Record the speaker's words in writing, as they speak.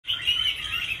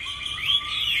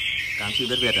Cám Chim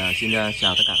Đất Việt xin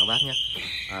chào tất cả các bác nhé.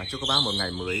 Chúc các bác một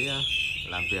ngày mới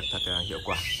làm việc thật hiệu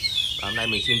quả. Hôm nay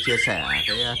mình xin chia sẻ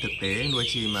cái thực tế nuôi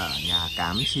chim ở nhà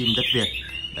Cám Chim Đất Việt.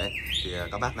 Đấy, thì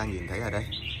các bác đang nhìn thấy ở đây.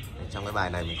 Trong cái bài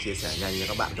này mình chia sẻ nhanh cho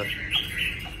các bạn thôi.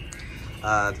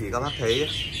 Thì các bác thấy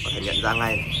có thể nhận ra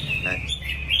ngay này. Đấy,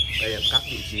 đây là các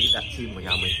vị trí đặt chim của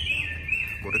nhà mình.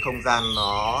 Một cái không gian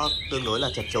nó tương đối là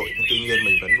chật chội, tuy nhiên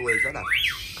mình vẫn nuôi rất là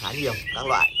khá nhiều các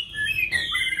loại. Đấy,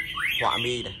 họa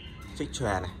mi này, xích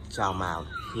chòe này, trào mào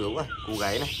này, khứu này, cú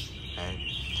gáy này. Đấy.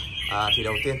 Thì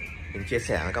đầu tiên mình chia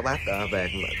sẻ với các bác về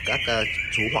các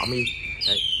chú họa mi.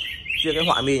 Đấy. Riêng cái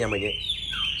họa mi nhà mình ấy,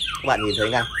 các bạn nhìn thấy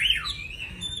ngay.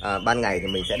 Ban ngày thì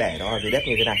mình sẽ để nó ở dưới đất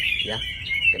như thế này nhá.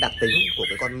 Cái đặc tính của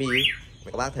cái con mi ấy,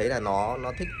 các bác thấy là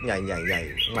nó thích nhảy.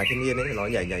 Ngoài thiên nhiên ấy thì nó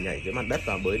nhảy dưới mặt đất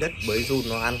và bới đất bới giun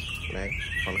nó ăn. Đấy.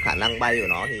 Còn khả năng bay của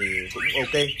nó thì cũng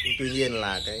ok, nhưng tuy nhiên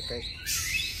là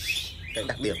cái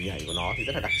đặc điểm nhảy của nó thì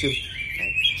rất là đặc trưng.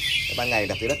 Đấy. Ban ngày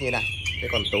đặt dưới đất như này, thế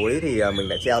còn tối thì mình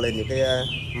lại treo lên những cái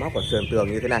móc ở sườn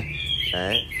tường như thế này.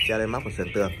 Đấy, treo lên móc ở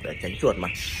sườn tường để tránh chuột mà.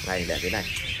 Ngày để thế này.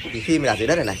 Thì khi mình đặt dưới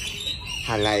đất này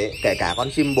hàng ngày ấy, kể cả con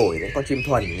chim bổi đến con chim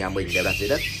thuần nhà mình đều đặt dưới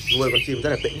đất, nuôi con chim rất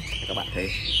là tĩnh. Các bạn thấy.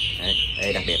 Đấy,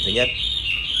 đây đặc điểm thứ nhất.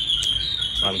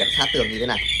 Còn đặt sát tường như thế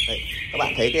này. Đấy, các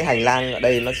bạn thấy cái hành lang ở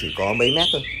đây nó chỉ có mấy mét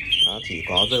thôi. Nó chỉ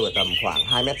có rơi vào tầm khoảng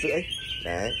 2,5 mét.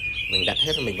 Đấy, mình đặt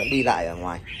hết mình vẫn đi lại ở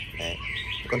ngoài. Đấy,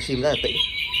 con chim rất là tĩnh.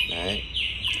 Đấy.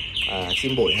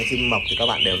 Chim bổi hay chim mọc thì các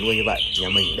bạn đều nuôi như vậy, nhà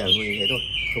mình đều nuôi như thế thôi,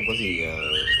 không có gì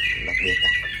đặc biệt cả.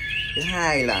 Thứ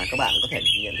hai là các bạn có thể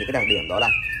nhận thấy cái đặc điểm đó là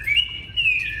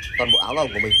toàn bộ áo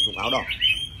lồng của mình dùng áo đỏ.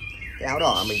 Cái áo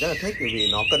đỏ mình rất là thích vì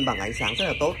nó cân bằng ánh sáng rất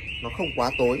là tốt, nó không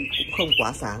quá tối cũng không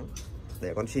quá sáng, để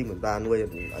con chim của chúng ta nuôi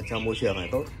ở trong môi trường này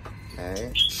tốt. Đấy.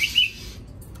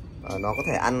 Nó có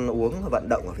thể ăn uống vận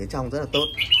động ở phía trong rất là tốt.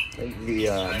 Vì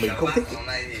mình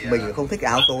không thích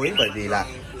áo tối, bởi vì là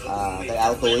cái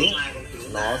áo tối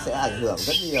nó sẽ ảnh hưởng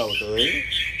rất nhiều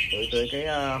tới cái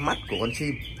mắt của con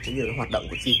chim cũng như cái hoạt động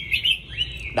của chim,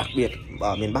 đặc biệt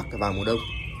ở miền Bắc vào mùa đông.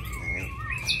 Đấy.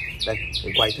 Đây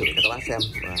mình quay thử cho các bác xem.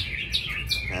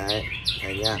 Đấy,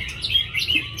 đây nha.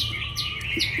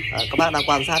 Các bác đang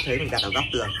quan sát thấy mình đặt ở góc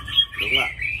tường, đúng không ạ?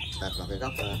 Đặt vào cái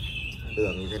góc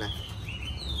tường như thế này.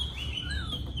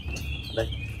 Đây,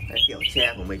 cái kiểu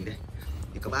tre của mình đây.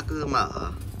 Thì các bác cứ mở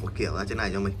một kiểu ra trên này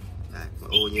cho mình. Đấy, một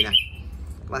ô như này.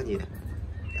 Các bác nhìn này.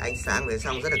 Cái ánh sáng đến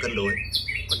xong rất là cân đối.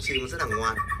 Con chim rất là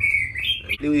ngoan.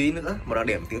 Đấy, lưu ý nữa, một đặc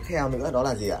điểm tiếp theo nữa đó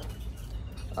là gì ạ?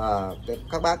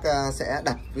 Các bác sẽ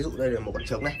đặt, ví dụ đây là một con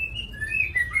trống này.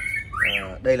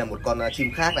 Đây là một con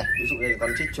chim khác này. Ví dụ đây là con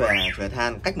trích chòe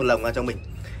than, cách một lồng ra cho mình.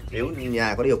 Nếu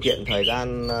nhà có điều kiện, thời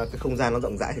gian, cái không gian nó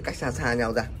rộng rãi thì cách xa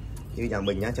nhau ra. Như nhà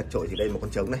mình nhá, chật chội thì đây một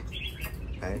con trống này.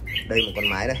 Đấy, đây một con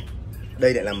mái đây.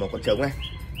 Đây lại là một con trống này.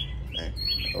 Đấy,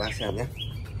 các bác xem nhé.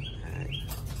 Đấy.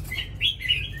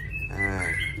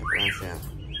 Các bác xem.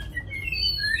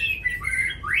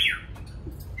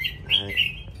 Đấy.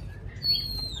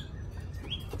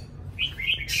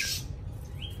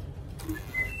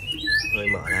 Hơi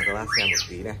mở ra các bác xem một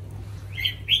tí này.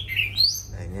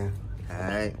 Đây nha.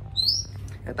 Đấy.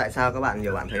 Thế tại sao các bạn,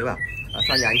 nhiều bạn thấy bảo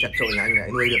sao nhà anh chật chội, nhà anh lại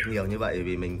nuôi được nhiều như vậy?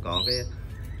 Vì mình có cái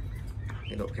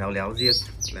độ khéo léo riêng.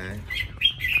 Đấy.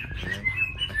 Đấy.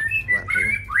 Các bạn thấy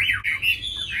này.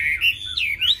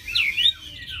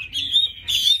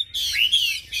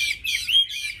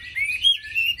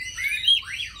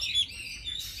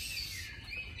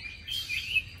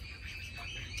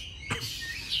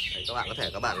 Đấy, các bạn có thể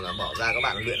bỏ ra, các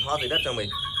bạn luyện hót dưới đất cho mình.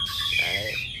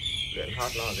 Đấy, luyện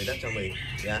hót nó ở dưới đất cho mình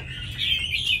nhá.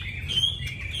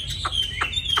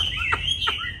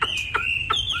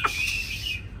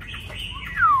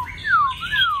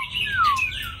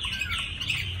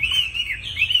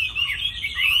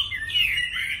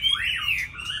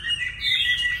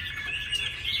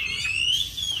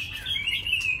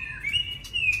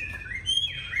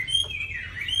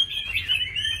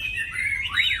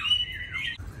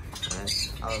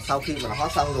 Sau khi mà nó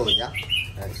hót xong rồi nhá.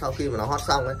 Đấy, sau khi mà nó hót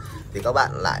xong ấy thì các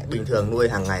bạn lại bình thường nuôi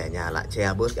hàng ngày ở nhà lại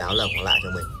che bớt cái áo lồng lại cho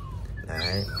mình.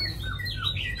 Đấy,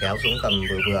 kéo xuống tầm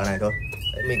vừa này thôi.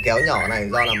 Đấy, mình kéo nhỏ này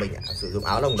do là mình sử dụng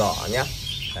áo lồng đỏ nhá.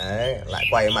 Đấy, lại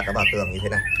quay mặt nó vào tường như thế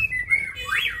này.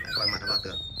 Lại quay mặt nó vào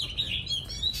tường.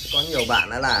 Có nhiều bạn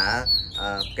đó là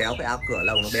kéo cái áo cửa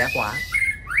lồng nó bé quá,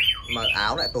 mà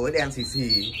áo lại tối đen xì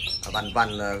vằn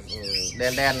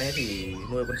đen ấy thì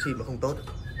nuôi con chim nó không tốt.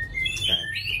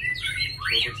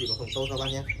 Nuôi con chim nó không tốt các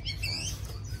bác nhé.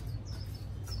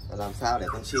 Làm sao để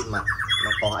con chim mà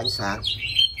nó có ánh sáng.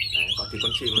 Đấy, còn thì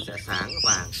con chim nó sẽ sáng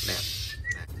vàng đẹp.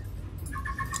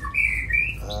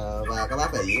 Và các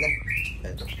bác để ý này.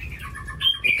 Đấy.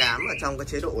 Cái cám ở trong cái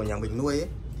chế độ của nhà mình nuôi ấy,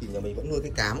 thì nhà mình vẫn nuôi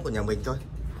cái cám của nhà mình thôi.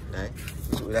 Đấy,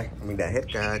 ví dụ đây mình để hết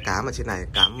cám ở trên này,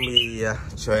 cám mi,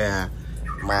 chòe,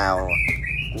 mào,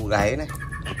 cu gáy này,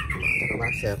 cho các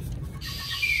bác xem.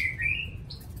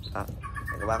 Đó,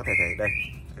 các bác có thể thấy đây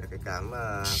là cái cám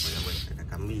của nhà mình, cái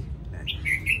cám mi. Đấy.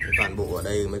 Toàn bộ ở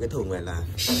đây mấy cái thùng này là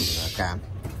cám,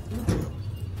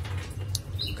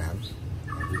 cám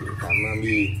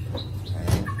mi. Đấy.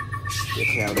 Tiếp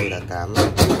theo đây là cám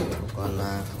con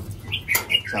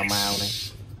chào mao này.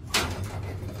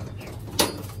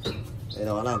 Đấy,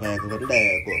 đó là về cái vấn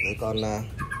đề của cái con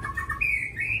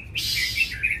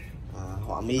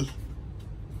họ mi.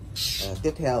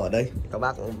 Tiếp theo ở đây các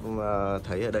bác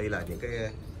thấy ở đây là những cái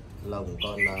lồng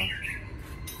con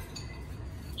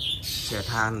chè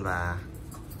than và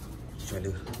chè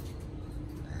lửa.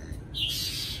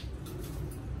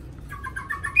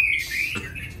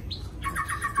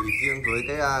 Thì riêng với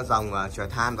cái dòng chè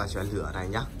than và chè lửa này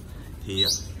nhá, thì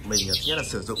mình nhất là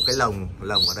sử dụng cái lồng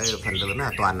ở đây phần lớn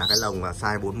là toàn là cái lồng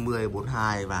size 40,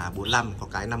 42 và 45, có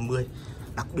cái 50.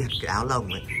 Đặc biệt cái áo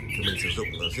lồng ấy thì mình sử dụng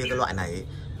ở riêng cái loại này ấy,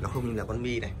 nó không như là con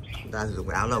mi này, chúng ta sử dụng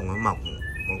cái áo lồng nó mỏng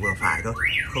vừa phải thôi,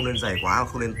 không nên dày quá và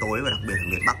không nên tối, và đặc biệt là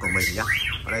miền Bắc của mình nhá.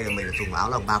 Ở đây là mình dùng áo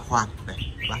lồng 3 khoan đây,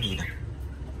 các bác nhìn này,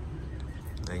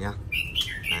 đây nhá.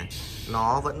 Đấy.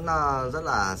 Nó vẫn rất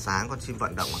là sáng, con chim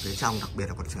vận động ở phía trong, đặc biệt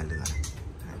là con chòe lửa này.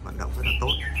 Đấy, vận động rất là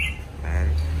tốt. Đấy.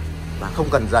 Và không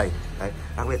cần giày. Đấy,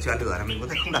 đặc biệt chòe lửa là mình có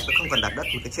thể không cần đặt đất,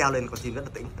 mình cứ treo lên con chim rất là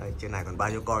tĩnh. Đây, trên này còn bao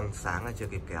nhiêu con sáng là chưa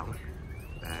kịp kéo này.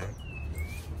 Đấy.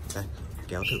 Đây,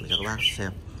 kéo thử cho các bác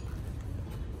xem.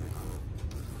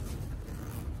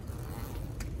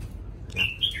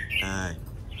 Đây.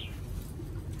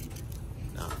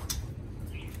 Đó.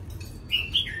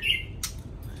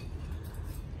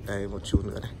 Đây một chút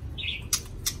nữa này.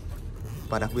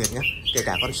 Và đặc biệt nhé, kể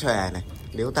cả con chòe này,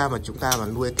 nếu chúng ta mà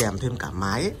nuôi kèm thêm cả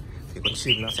mái ấy, thì con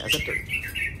chim nó sẽ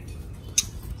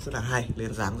rất là hay,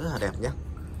 lên dáng rất là đẹp nhé.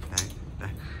 Đấy, đây.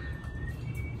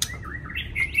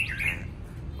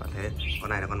 Bạn thấy con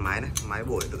này là con mái này, mái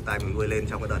bổi tự tay mình nuôi lên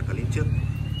trong cái đợt clip trước.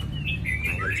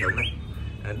 Này, con trống này.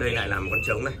 Đây lại là một con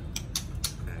trống này.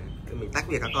 Đấy, mình tách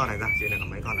biệt các con này ra, trên này có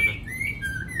mấy con này thôi.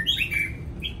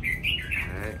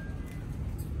 Đấy.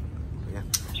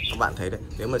 Các bạn thấy đấy,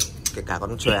 nếu mà kể cả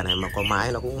con chòe này mà có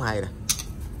mái nó cũng hay này.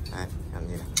 Đấy, làm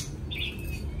như này.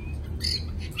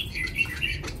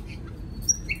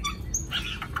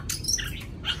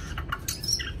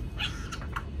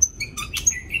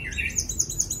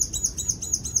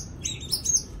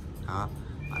 Đó,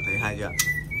 bạn thấy hay chưa?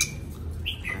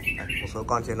 Đấy, một số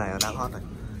con trên này nó đang hot này.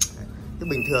 Đấy, chứ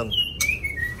bình thường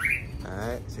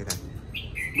đấy, trên này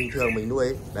bình thường mình nuôi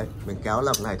ấy, đây mình kéo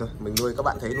lồng này thôi, mình nuôi các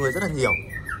bạn thấy nuôi rất là nhiều,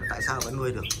 tại sao vẫn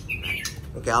nuôi được?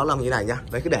 Mình kéo lồng như này nhá,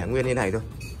 đấy cứ để nguyên như này thôi.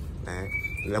 Đấy,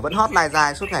 là vẫn hót lai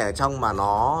dai suốt ngày ở trong, mà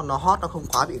nó hót, nó không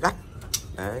quá bị gắt.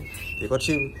 Đấy, thì con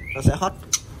chim nó sẽ hót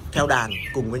theo đàn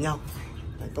cùng với nhau.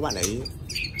 Đấy, các bạn để ý.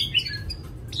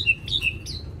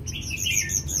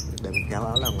 Để mình kéo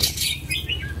áo lồng lại.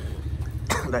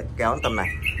 Đây, kéo tầm này.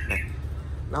 Đây,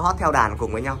 nó hót theo đàn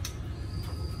cùng với nhau.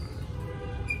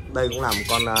 Đây cũng là một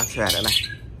con chòe nữa này.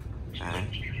 Đấy,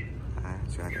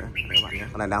 chòe nữa đấy các bạn nhé.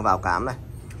 Con này đang vào cám này.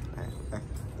 Đấy, đây,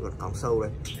 còn còng sâu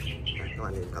đây. Đấy, các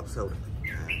bạn nhìn còng sâu đây.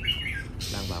 Đấy,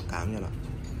 đang vào cám nha nó.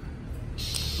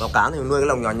 Vào cám thì mình nuôi cái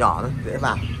lồng nhỏ nhỏ thôi, dễ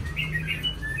vào.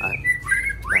 Đấy,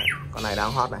 đây, con này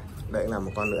đang hot này. Đây là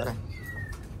một con nữa này.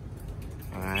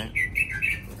 Đấy.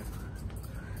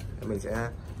 Mình sẽ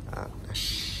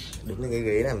đứng lên cái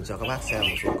ghế này mình cho các bác xem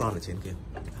một số con ở trên kia.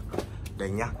 Đây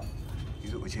nhá. Ví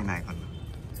dụ ở trên này còn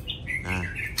đây,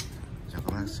 cho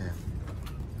các bác xem.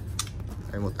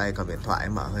 Đây, một tay cầm điện thoại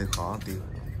mở hơi khó một tí.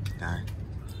 Đây.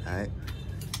 Đấy.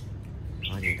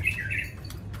 Đó, nhìn này.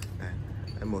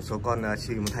 Đây, một số con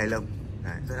chim thay lông.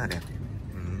 Đấy, rất là đẹp.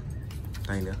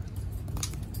 Đây nữa.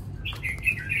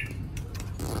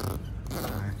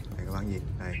 Đây các bác nhìn.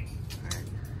 Đây.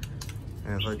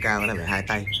 Đây, hơi cao, cái này phải 2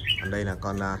 tay. Còn đây là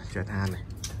con chòe than này.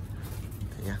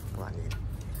 Đấy nhá, các bạn nhìn.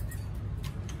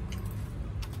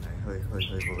 Đấy, hơi với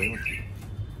một tí.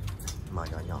 Mở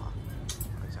nhỏ nhỏ.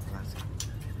 Cho các bạn xem.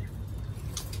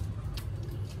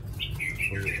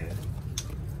 Đấy.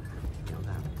 Các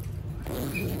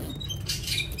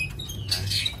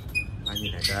bạn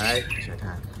nhìn này, đấy, chòe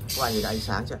than. Các bạn nhìn ánh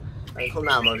sáng chưa? Đấy, không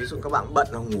nào mà ví dụ các bạn bận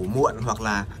ngủ muộn hoặc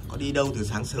là có đi đâu từ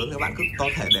sáng sớm, các bạn cứ có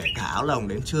thể để cả áo lồng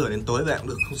đến trưa đến tối về cũng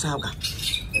được, không sao cả.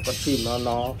 Đấy, con chim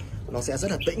nó sẽ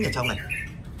rất là tĩnh ở trong này,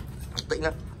 tĩnh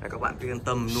lắm. Đấy, các bạn cứ yên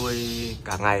tâm nuôi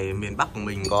cả ngày. Miền Bắc của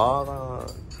mình có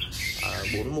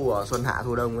 4 mùa xuân hạ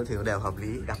thu đông thì nó đều hợp lý.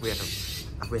 Đặc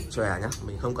biệt chòe nhá,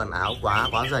 mình không cần áo quá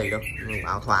dày đâu,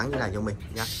 áo thoáng như này cho mình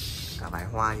nhá. cả vài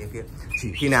hoa như kia.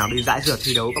 Chỉ khi nào đi dãi rượt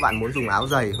thi đấu các bạn muốn dùng áo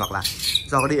dày, hoặc là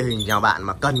do cái địa hình nhà bạn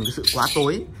mà cần cái sự quá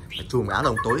tối, phải chùm cái áo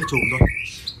lồng tối thì chùm thôi.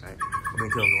 Đấy, bình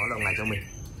thường nó lồng này cho mình.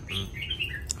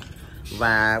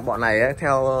 Và bọn này ấy,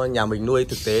 theo nhà mình nuôi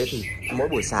thực tế thì mỗi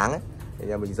buổi sáng ấy, thì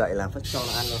nhà mình dậy là vất cho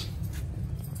nó ăn thôi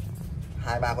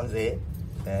 2-3 con dế.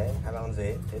 Đấy, 2-3 con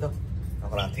dế thế thôi.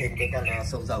 Hoặc là thêm cái con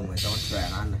sâu rồng này cho con chòe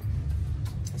nó ăn này.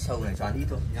 Sâu này cho ăn ít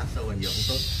thôi nhá, sâu là nhiều không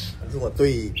tốt. Nói chung là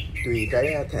tùy cái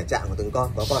thể trạng của từng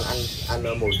con. Có con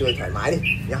ăn mồi tươi thoải mái đi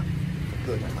nhá,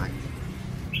 tươi thoải mái.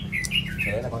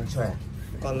 Thế là con chòe.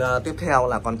 Con tiếp theo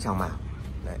là con chào mào.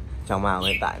 Đấy, chào mào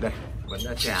hiện tại đây vẫn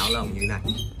là che áo lồng như thế này.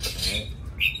 Đấy,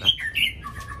 đấy,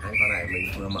 con này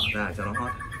mình vừa mở ra cho nó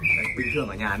hót. Đấy, bình thường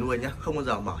ở nhà nuôi nhá, không bao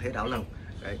giờ mở hết áo lồng.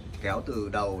 Đấy, kéo từ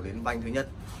đầu đến vanh thứ nhất.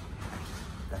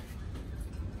 Đây,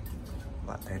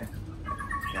 bạn thấy đấy,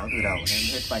 kéo từ đầu đến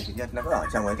hết vanh thứ nhất, nó cứ ở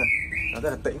trong ấy thôi, nó rất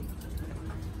là tĩnh,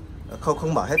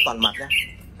 không mở hết toàn mặt nhá.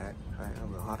 Đấy, nó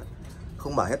vừa hót đấy.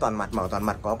 Không mở hết toàn mặt, mở toàn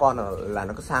mặt có con là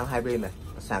nó cứ sang hai bên này,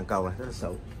 nó sàng cầu này, rất là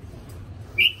xấu.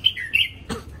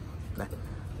 Đây.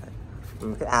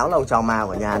 Cái áo lồng chào mào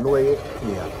ở nhà nuôi ấy, thì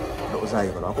độ dày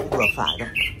của nó cũng vừa phải thôi.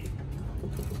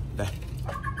 Đây,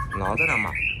 nó rất là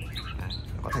mỏng. Đấy,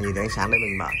 có thể nhìn thấy ánh sáng đây,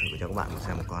 mình mở thử cho các bạn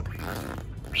xem một con.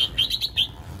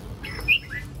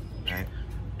 Đấy.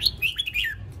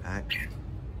 Đấy. Đấy,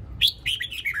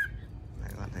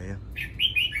 các bạn thấy không?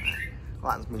 Đấy. Các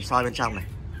bạn mình soi bên trong này.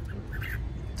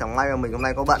 Chẳng may mà mình hôm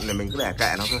nay có bận thì mình cứ để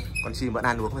kệ nó thôi. Con chim vẫn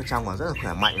ăn uống bên trong và rất là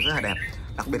khỏe mạnh, rất là đẹp.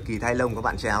 Đặc biệt kỳ thay lông các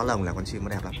bạn che áo lồng là con chim nó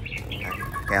đẹp lắm. Đấy,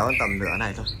 kéo tầm nửa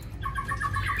này thôi.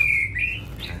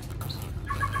 Đấy.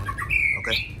 Ok,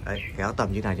 đấy, kéo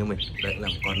tầm như này cho mình. Đây là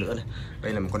một con nữa này.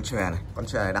 Đây là một con chòe này, con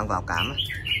chòe này đang vào cám này.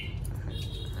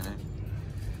 Đấy.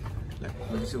 Đấy,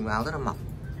 mình dùng áo rất là mỏng.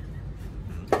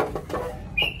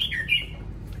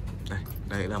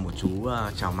 Đây là một chú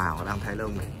chào mào đang thay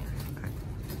lông này.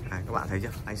 Đấy, các bạn thấy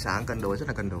chưa? Ánh sáng cân đối, rất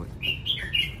là cân đối.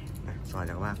 Đây, soi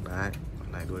cho các bác. Đấy,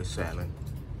 con này đuôi xòe lên.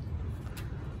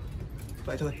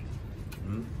 Vậy thôi.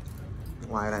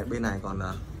 Ngoài này bên này còn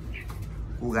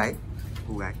cu gáy.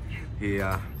 Thì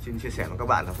xin chia sẻ với các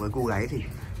bạn là với cu gáy thì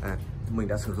mình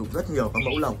đã sử dụng rất nhiều các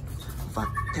mẫu lồng, và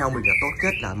theo mình là tốt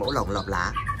nhất là mẫu lồng lợp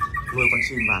lá. Nuôi con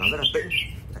chim vào nó rất là tĩnh.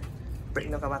 Đấy,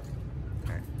 tĩnh đó các bác.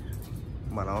 Đấy,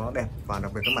 mà nó đẹp, và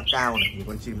đặc biệt cái mặt cao này, nhìn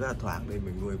con chim rất là thoáng. Đây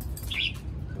mình nuôi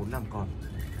 4-5 con.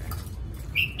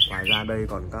 Ngoài ra đây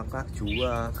còn các chú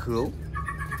khứu.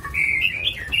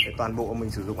 Đấy, toàn bộ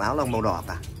mình sử dụng áo lồng màu đỏ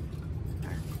cả.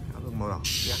 Đấy, áo lồng màu đỏ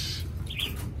nhé.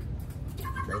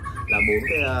 Đấy là 4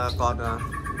 cái con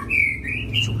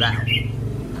chủ đạo.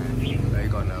 Đây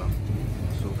còn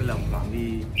số cái lồng còn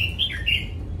đi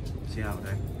treo ở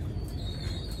đây.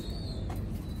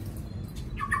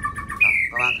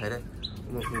 Các bác thấy đây,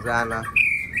 một không gian là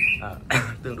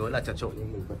tương đối là chật chội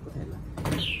nhưng mình vẫn có thể là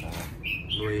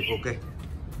nuôi ok.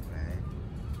 Đấy.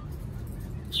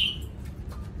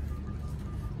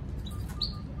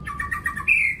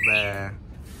 Về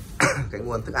cái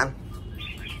nguồn thức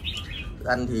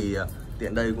ăn thì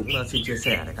tiện đây cũng xin chia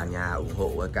sẻ để cả nhà ủng hộ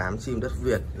với cám chim đất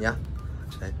Việt nhá.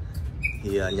 Đấy. Thì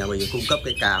nhà mình cung cấp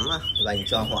cái cám dành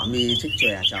cho họa mi, trích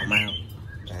chòe, chào mào.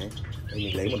 Đấy, đây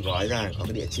mình lấy một gói ra, có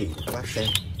cái địa chỉ để các bác xem.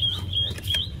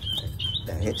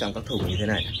 Để hết trong các thùng như thế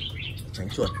này, tránh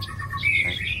chuột.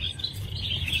 Đấy.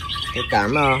 Cái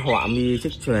cám họa mi,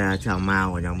 trích chòe, chào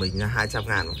mào của nhà mình là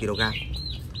 200.000 một kg,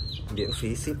 miễn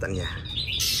phí ship tận nhà.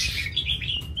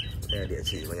 Đây là địa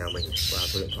chỉ của nhà mình qua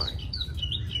số điện thoại.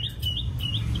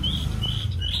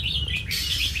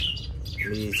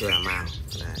 Mi chòe mào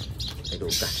này, đầy đủ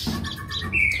cả.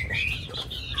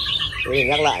 Thế mình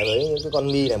nhắc lại với những cái con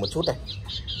mi này một chút này.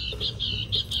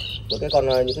 Những cái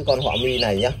con họa mi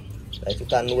này nhá. Đấy, chúng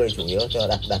ta nuôi chủ yếu cho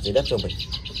đặt dưới đất cho mình.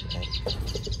 Đấy,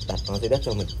 đặt nó dưới đất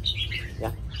cho mình nhá.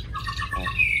 Đấy.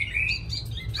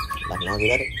 Đặt nó dưới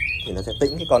đất ấy, thì nó sẽ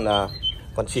tĩnh cái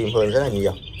con chim hơn rất là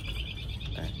nhiều.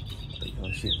 Đấy, tĩnh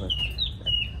con chim hơn.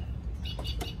 Đấy.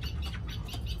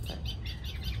 Đấy.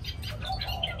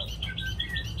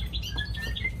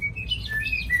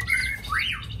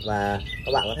 Và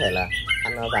các bạn có thể là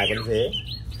ăn vài con dế,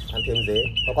 ăn thêm dế.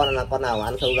 Có con nào mà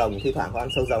ăn sâu rồng, thi thoảng có ăn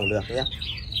sâu rồng được nhé,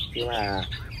 nhưng mà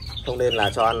không nên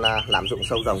là cho ăn lạm dụng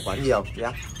sâu rồng quá nhiều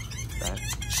nhé. Đấy.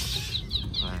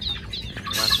 Đấy.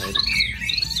 Các bạn thấy đấy.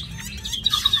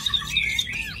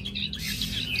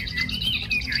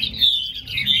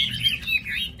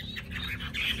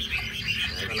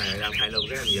 Đấy, con này đang thay lông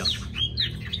rất là nhiều.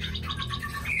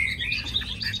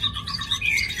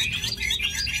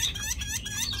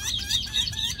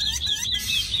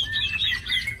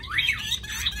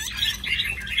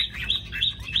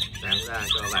 Ra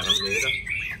cho vài con dế thôi.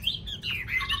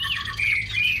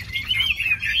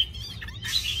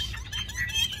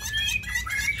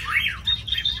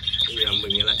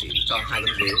 cho 2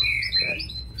 con dế.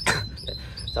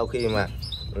 Sau khi mà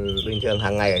bình thường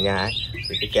hàng ngày ở nhà ấy,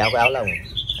 thì cái kéo cái áo lồng,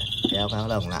 kéo cái áo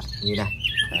lồng lại như này.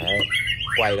 Đấy,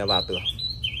 quay nó vào tường.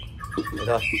 Thế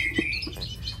thôi. Đấy,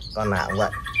 con nào cũng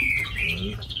vậy.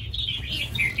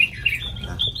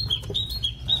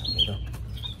 Thế thôi.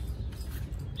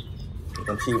 Thì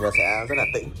con chim nó sẽ rất là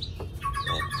tĩnh.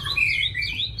 Đấy.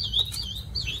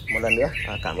 Một lần nữa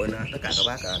cảm ơn tất cả các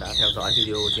bác đã theo dõi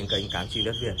video trên kênh Cám Chim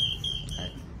Đất Việt. Đấy.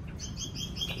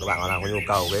 Các bạn nào có nhu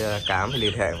cầu cái cám thì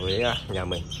liên hệ với nhà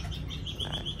mình.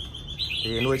 Đấy.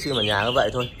 Thì nuôi chim ở nhà như vậy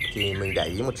thôi. Thì mình để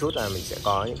ý một chút là mình sẽ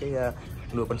có những cái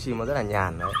nuôi con chim nó rất là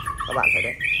nhàn đấy. Các bạn thấy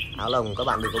đấy, áo lồng các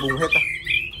bạn đừng có bung hết đâu.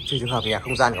 Trừ trường hợp nhà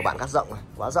không gian của bạn cắt rộng này,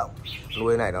 quá rộng.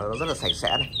 Nuôi này nó rất là sạch sẽ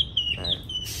này. Đấy.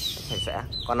 Sạch sẽ.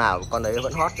 Con nào con đấy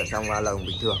vẫn hót ở trong lồng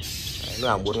bình thường. Đấy. Lúc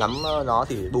nào muốn ngắm nó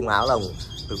thì bung áo lồng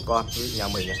từng con. Ví dụ nhà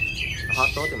mình này, nó hót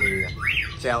tốt thì mình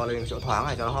treo lên chỗ thoáng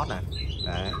này cho nó hót này.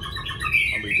 Đấy.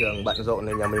 Còn bình thường bận rộn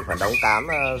thì nhà mình phải đóng cám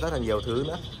rất là nhiều thứ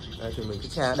nữa. Đấy, thì mình cứ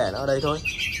che để nó ở đây thôi.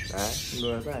 Đấy,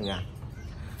 nuôi rất là nhàn.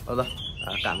 Rồi,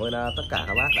 cảm ơn tất cả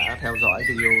các bác đã theo dõi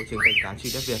video trên kênh Cám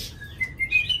Chim Đất Việt.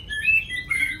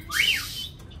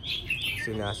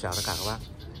 Xin chào tất cả các bác.